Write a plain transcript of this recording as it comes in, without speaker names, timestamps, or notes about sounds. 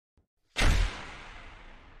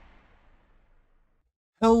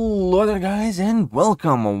Hello there guys and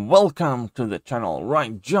welcome to the channel.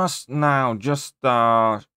 Right, just now,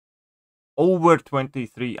 over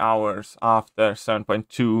 23 hours after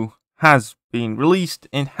 7.2 has been released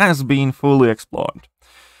and has been fully explored.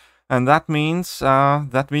 And that means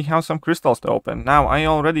that we have some crystals to open. Now, I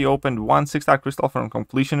already opened one 6-star crystal from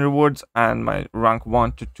completion rewards and my rank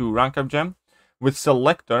 1 to 2 rank up gem. With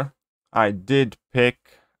selector, I did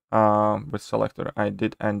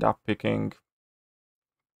end up picking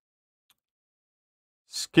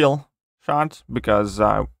skill shards because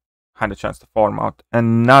I had a chance to farm out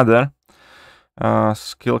another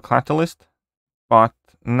skill catalyst. But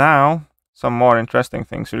now, some more interesting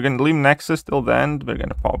things. We're going to leave Nexus till the end. We're going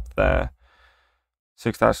to pop the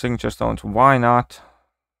 6-star signature stones. Why not?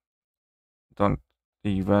 Don't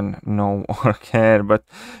even know or care, but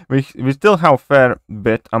we still have a fair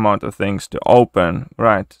bit amount of things to open.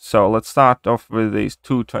 Right, so let's start off with these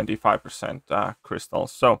 225%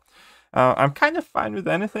 crystals. So I'm kind of fine with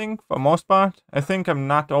anything for most part. I think I'm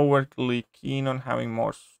not overtly keen on having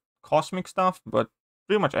more cosmic stuff, but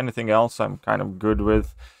pretty much anything else I'm kind of good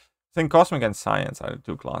with. I think cosmic and science are the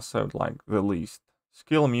two classes I would like the least.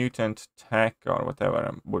 Skill, mutant, tech, or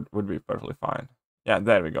whatever would be perfectly fine. Yeah,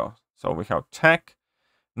 there we go. So we have tech.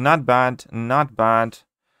 Not bad, not bad.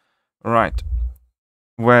 Right.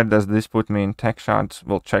 Where does this put me in tech shards?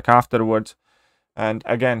 We'll check afterwards. And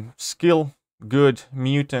again, skill, good.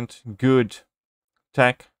 Mutant, good.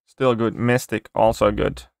 Tech, still good. Mystic, also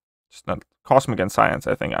good. Just not cosmic and science.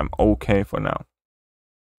 I think I'm okay for now.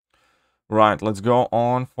 Right, let's go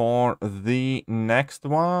on for the next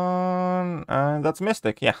one. And that's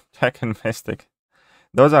Mystic. Yeah, Tech and Mystic.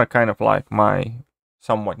 Those are kind of like my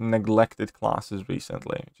somewhat neglected classes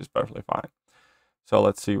recently, which is perfectly fine. So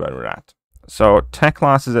let's see where we're at. So Tech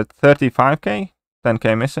class is at 35k,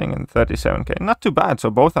 10k missing, and 37k. Not too bad, so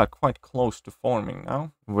both are quite close to forming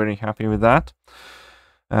now. Very happy with that.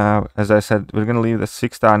 As I said, we're going to leave the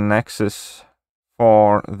 6-star Nexus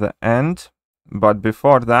for the end. But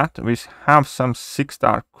before that, we have some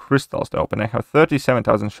 6-star crystals to open. I have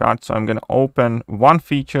 37,000 shards, so I'm going to open 1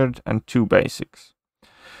 featured and 2 basics.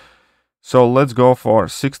 So let's go for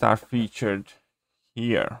 6-star featured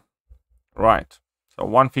here. Right. So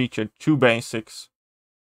 1 featured, 2 basics.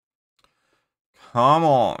 Come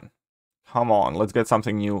on. Come on. Let's get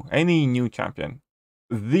something new. Any new champion.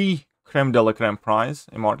 The creme de la creme prize,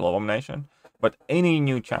 Immortal Abomination. But any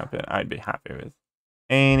new champion I'd be happy with.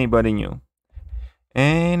 Anybody new.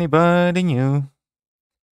 Anybody new?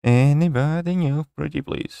 Anybody new? Pretty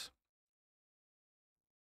please.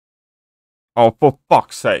 Oh, for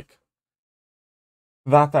fuck's sake.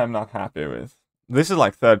 That I'm not happy with. This is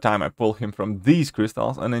like 3rd time I pull him from these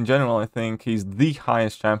crystals, and in general I think he's the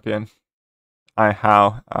highest champion I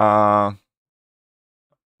have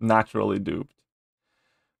naturally duped.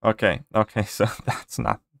 Okay, so that's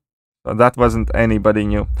not... So that wasn't anybody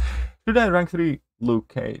new. Should I rank 3 Luke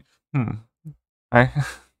Cage?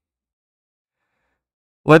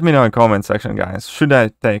 Let me know in comment section, guys. Should I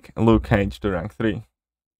take Luke Cage to rank 3?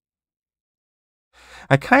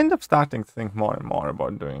 I kind of starting to think more and more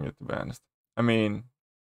about doing it, to be honest. I mean,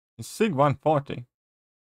 it's Sig 140.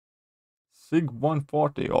 Sig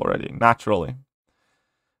 140 already, naturally.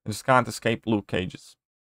 I just can't escape Luke Cage's.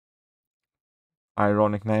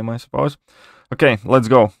 Ironic name, I suppose. Okay, let's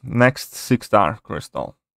go. Next 6-star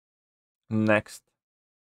crystal. Next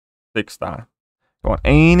 6-star. Come on,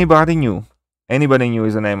 anybody new? Anybody new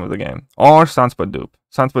is the name of the game. Or Sunspot Dupe.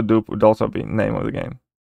 Sunspot Dupe would also be the name of the game.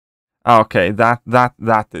 Okay, that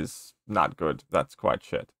is not good. That's quite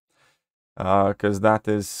shit. Because that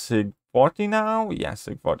is Sig 40 now? Yeah,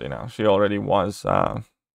 Sig 40 now. She already was.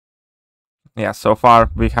 Yeah, so far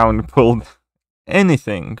we haven't pulled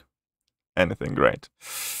anything great.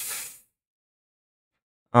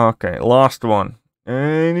 Okay, last one.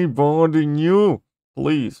 Anybody new?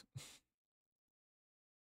 Please.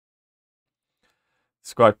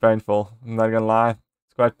 It's quite painful. I'm not gonna lie.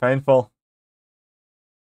 It's quite painful.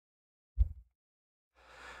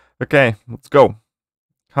 Okay, let's go.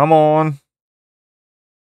 Come on.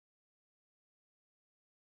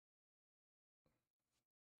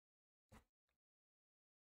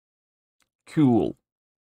 Cool.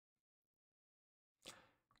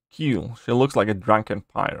 Cool. She looks like a drunken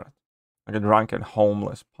pirate. Like a drunken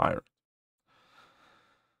homeless pirate.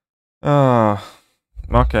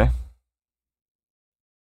 Okay.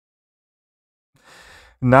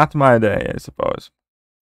 Not my day, I suppose.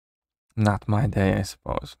 Not my day, I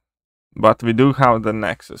suppose. But we do have the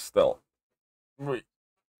Nexus still. We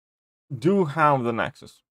do have the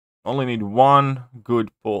Nexus. Only need 1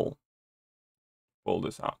 good pull. Pull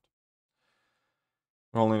this out.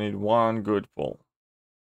 We only need 1 good pull.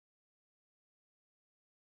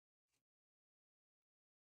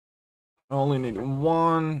 I only need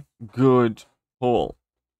one good pull.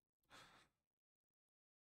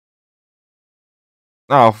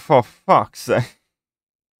 Oh, for fuck's sake.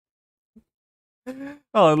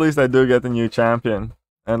 Well, at least I do get a new champion.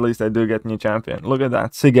 At least I do get a new champion. Look at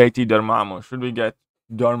that. Sig 80 Dormammu. Should we get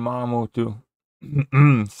Dormammu to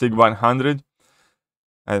Sig 100?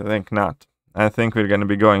 I think not. I think we're going to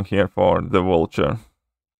be going here for the Vulture.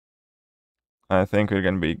 I think we're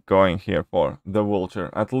going to be going here for the Vulture.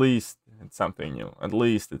 At least it's something new. At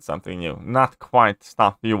least it's something new. Not quite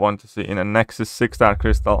stuff you want to see in a Nexus 6-star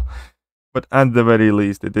crystal. But at the very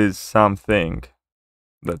least, it is something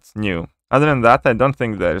that's new. Other than that, I don't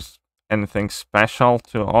think there's anything special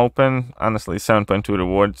to open. Honestly, 7.2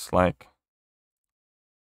 rewards, like...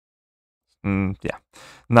 yeah,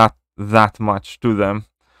 not that much to them.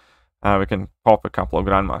 We can pop a couple of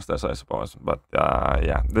Grandmasters, I suppose. But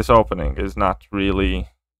yeah, this opening is not really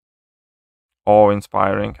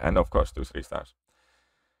awe-inspiring. And of course, 2 3-stars.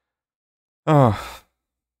 Oh,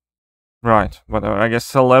 right. Whatever. I guess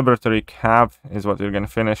Celebratory Cab is what we're going to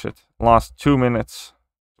finish it. Last 2 minutes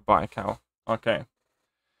to buy a cow. Okay.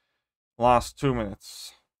 Last 2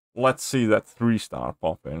 minutes. Let's see that 3-star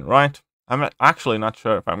pop in, right? I'm actually not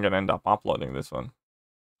sure if I'm going to end up uploading this one.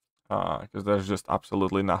 Because there's just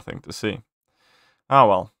absolutely nothing to see. Oh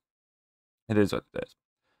well. It is what it is.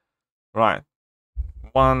 Right.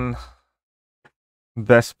 One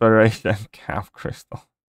Desperation Calf Crystal.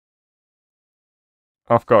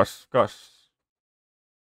 Of course.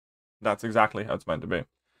 That's exactly how it's meant to be.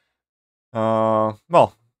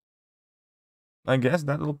 Well. I guess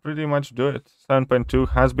that'll pretty much do it.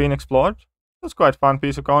 7.2 has been explored. That's quite a fun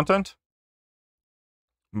piece of content.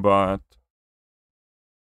 But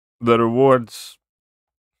the rewards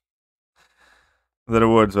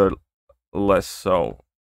are less so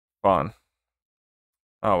fun.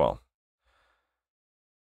 Oh well.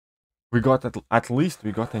 We got at least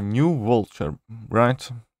we got a new Vulture,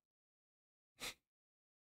 right?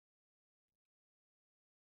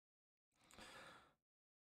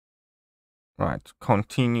 Right,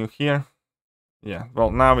 continue here. Yeah,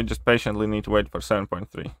 well, now we just patiently need to wait for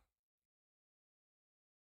 7.3.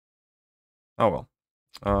 Oh well.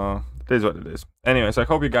 It is what it is. Anyways, I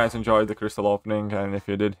hope you guys enjoyed the crystal opening, and if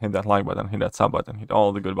you did, hit that like button, hit that sub button, hit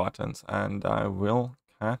all the good buttons, and I will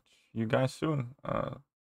catch you guys soon. I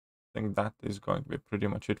think that is going to be pretty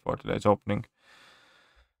much it for today's opening.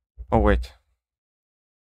 Oh wait.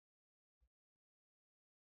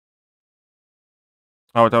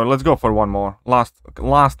 Oh, let's go for one more.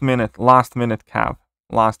 Last minute cap.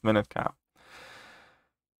 Last minute cap.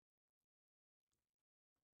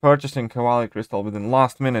 Purchasing Cavalry Crystal within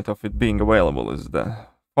last minute of it being available is the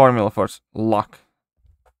formula for luck.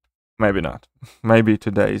 Maybe not. Maybe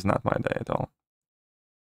today is not my day at all.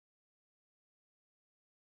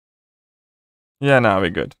 Yeah, now we're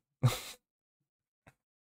good.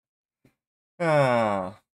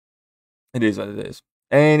 It is what it is.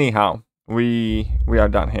 Anyhow, we are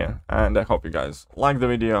done here, and I hope you guys like the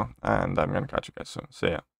video, and I'm gonna catch you guys soon. See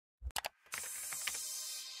ya.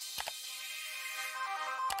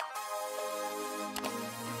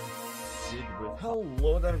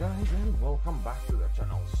 Hello there guys, and welcome back to the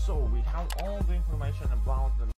channel. So we have all the information about the